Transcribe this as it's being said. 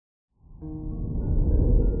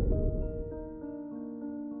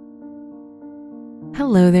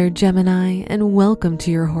Hello there, Gemini, and welcome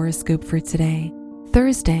to your horoscope for today,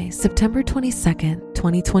 Thursday, September 22nd,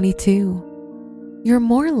 2022. You're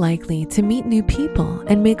more likely to meet new people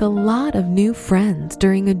and make a lot of new friends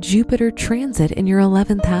during a Jupiter transit in your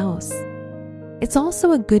 11th house. It's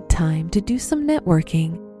also a good time to do some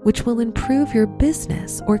networking, which will improve your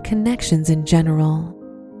business or connections in general.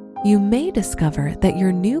 You may discover that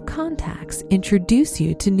your new contacts introduce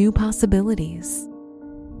you to new possibilities.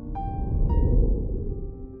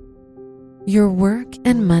 Your work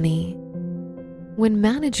and money. When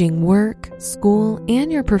managing work, school,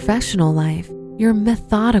 and your professional life, you're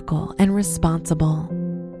methodical and responsible.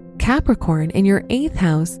 Capricorn in your 8th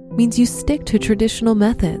house means you stick to traditional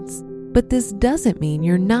methods, but this doesn't mean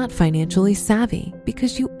you're not financially savvy,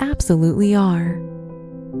 because you absolutely are.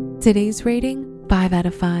 Today's rating, 5 out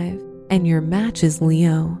of 5, and your match is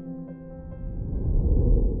Leo.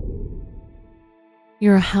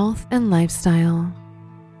 Your health and lifestyle.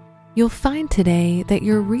 You'll find today that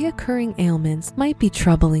your reoccurring ailments might be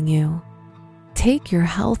troubling you. Take your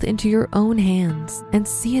health into your own hands and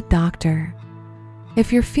see a doctor.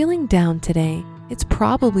 If you're feeling down today, it's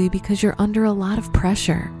probably because you're under a lot of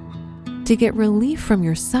pressure. To get relief from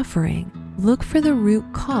your suffering, look for the root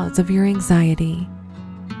cause of your anxiety.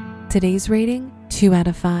 Today's rating, 2 out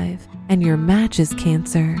of 5, and your match is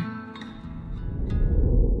Cancer.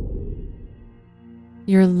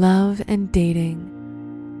 Your love and dating.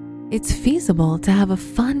 It's feasible to have a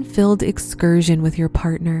fun-filled excursion with your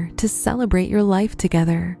partner to celebrate your life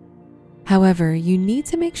together. However, you need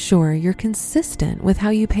to make sure you're consistent with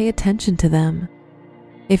how you pay attention to them.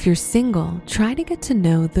 If you're single, try to get to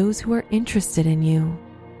know those who are interested in you.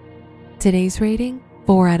 Today's rating,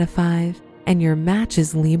 4 out of 5, and your match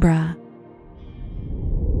is Libra.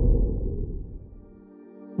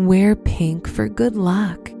 Wear pink for good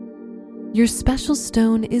luck. Your special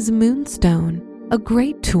stone is Moonstone, a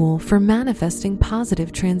great tool for manifesting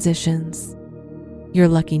positive transitions. Your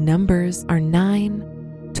lucky numbers are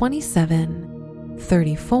 9, 27,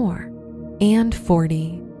 34, and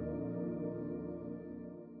 40.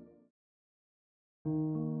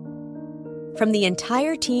 From the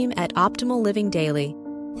entire team at Optimal Living Daily,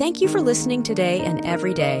 thank you for listening today and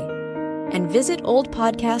every day. And visit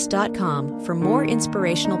oldpodcast.com for more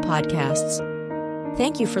inspirational podcasts.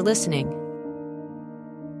 Thank you for listening.